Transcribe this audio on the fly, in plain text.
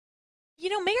You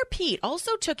know, Mayor Pete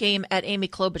also took aim at Amy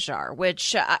Klobuchar,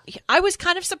 which I was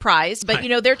kind of surprised. But, you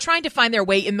know, they're trying to find their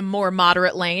way in the more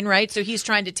moderate lane, right? So he's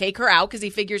trying to take her out because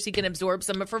he figures he can absorb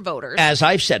some of her voters. As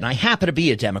I've said, and I happen to be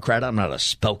a Democrat. I'm not a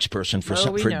spokesperson for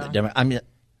the Democrat.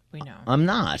 We know. I'm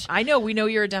not. I know. We know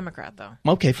you're a Democrat, though.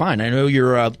 Okay, fine. I know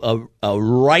you're a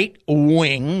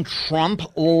right-wing,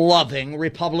 Trump-loving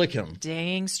Republican.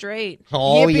 Dang straight.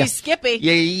 Oh, Yippee yeah. Skippy.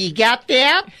 Yeah, you got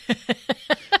that?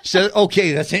 So,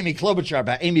 okay, that's Amy Klobuchar.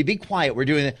 But Amy, be quiet. We're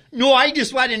doing it. No, I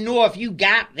just want to know if you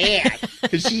got that.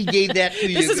 Because she gave that to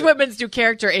you. This is Whitman's new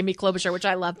character, Amy Klobuchar, which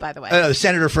I love, by the way. The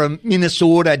senator from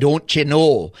Minnesota, don't you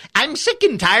know? I'm sick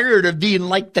and tired of being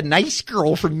like the nice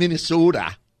girl from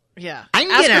Minnesota. Yeah.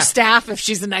 Ask her staff if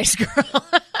she's a nice girl.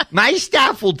 My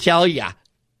staff will tell you,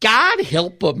 God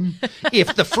help them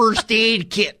if the first aid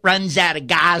kit runs out of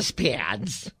gauze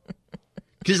pads.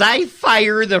 Because I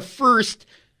fire the first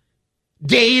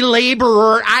day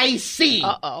laborer I see.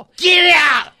 Uh-oh. Get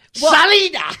out!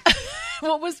 Salida!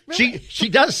 What was really, she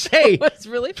does say what's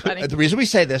really funny. The reason we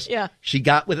say this, she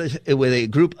got with a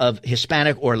group of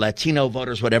Hispanic or Latino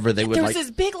voters, whatever they would like. There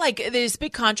was this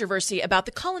big controversy about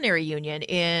the culinary union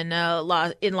in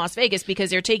Las Vegas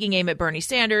because they're taking aim at Bernie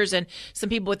Sanders, and some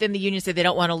people within the union said they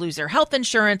don't want to lose their health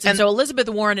insurance, and so Elizabeth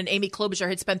Warren and Amy Klobuchar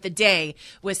had spent the day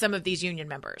with some of these union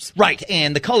members. Right,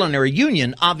 and the culinary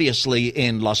union, obviously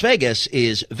in Las Vegas,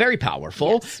 is very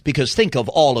powerful because think of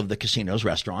all of the casinos,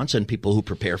 restaurants, and people who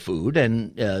prepare food and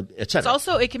et cetera.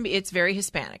 It's very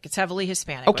Hispanic. It's heavily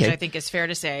Hispanic, which I think is fair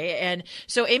to say. And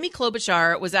so Amy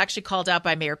Klobuchar was actually called out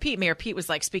by Mayor Pete. Mayor Pete was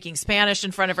like speaking Spanish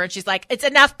in front of her, and she's like, "It's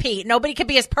enough, Pete. Nobody can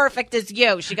be as perfect as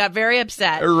you." She got very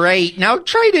upset. Right. Now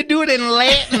try to do it in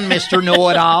Latin, Mr.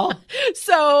 Know-It-All.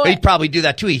 So he'd probably do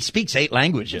that too. He speaks 8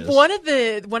 languages. One of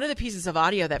the pieces of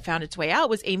audio that found its way out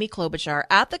was Amy Klobuchar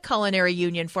at the Culinary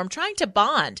Union Forum trying to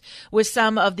bond with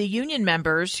some of the union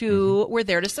members who were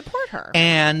there to support her.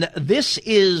 And this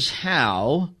is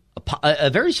how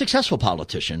a very successful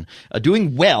politician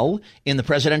doing well in the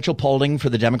presidential polling for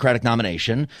the Democratic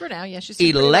nomination. For now, yes. She's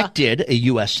elected a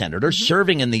U.S. senator,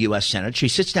 serving in the U.S. Senate. She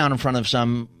sits down in front of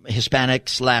some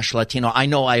Hispanic/Latino. I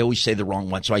know I always say the wrong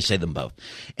one, so I say them both.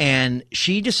 And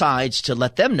she decides to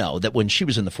let them know that when she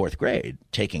was in the 4th grade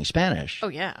taking Spanish. Oh,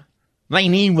 yeah. My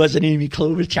name wasn't Amy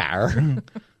Klobuchar.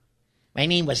 My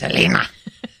name was Elena.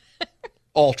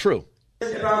 All true.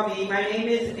 About me, my name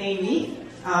is Amy,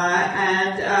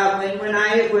 and when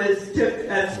I took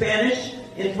Spanish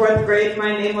in 4th grade,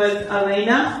 my name was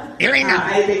Elena.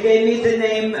 They gave me the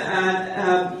name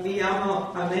me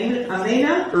llamo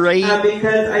Elena, right?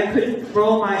 Because I couldn't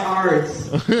roll my R's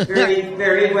very,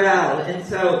 very well, and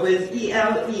so it was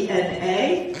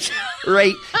Elena.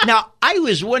 Right. Now, I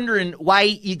was wondering why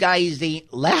you guys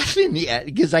ain't laughing yet,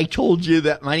 because I told you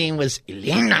that my name was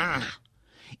Elena.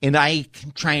 And I'm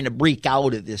trying to break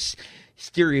out of this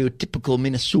stereotypical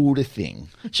Minnesota thing.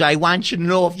 So I want you to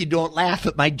know if you don't laugh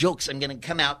at my jokes, I'm going to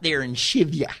come out there and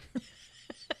shiv you.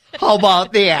 How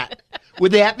about that?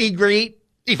 Would that be great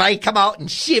if I come out and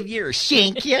shiv you or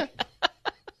shank you?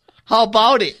 How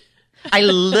about it? I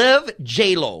love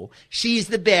J-Lo. She's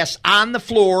the best. On the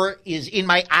floor is in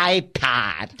my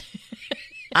iPod.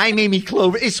 I'm Amy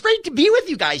Clover. It's great to be with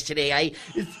you guys today.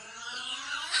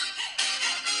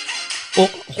 Oh,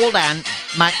 hold on.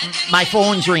 My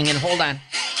phone's ringing. Hold on.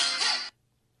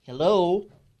 Hello?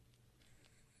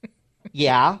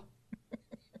 Yeah?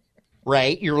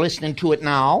 Right, you're listening to it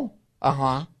now?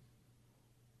 Uh-huh.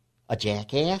 A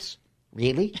jackass?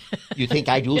 Really? You think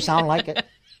I do sound like it?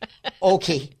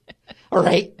 Okay. All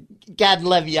right. God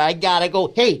love you. I gotta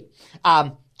go. Hey,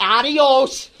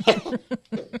 adios.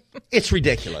 It's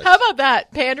ridiculous. How about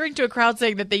that? Pandering to a crowd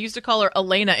saying that they used to call her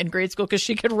Elena in grade school because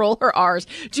she could roll her R's.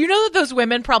 Do you know that those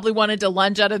women probably wanted to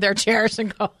lunge out of their chairs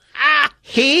and go, ah?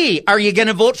 Hey, are you going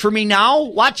to vote for me now?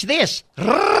 Watch this.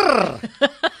 Arriba.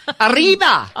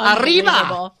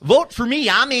 Arriba. Vote for me.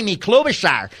 I'm Amy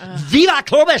Klobuchar. Viva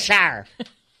Klobuchar.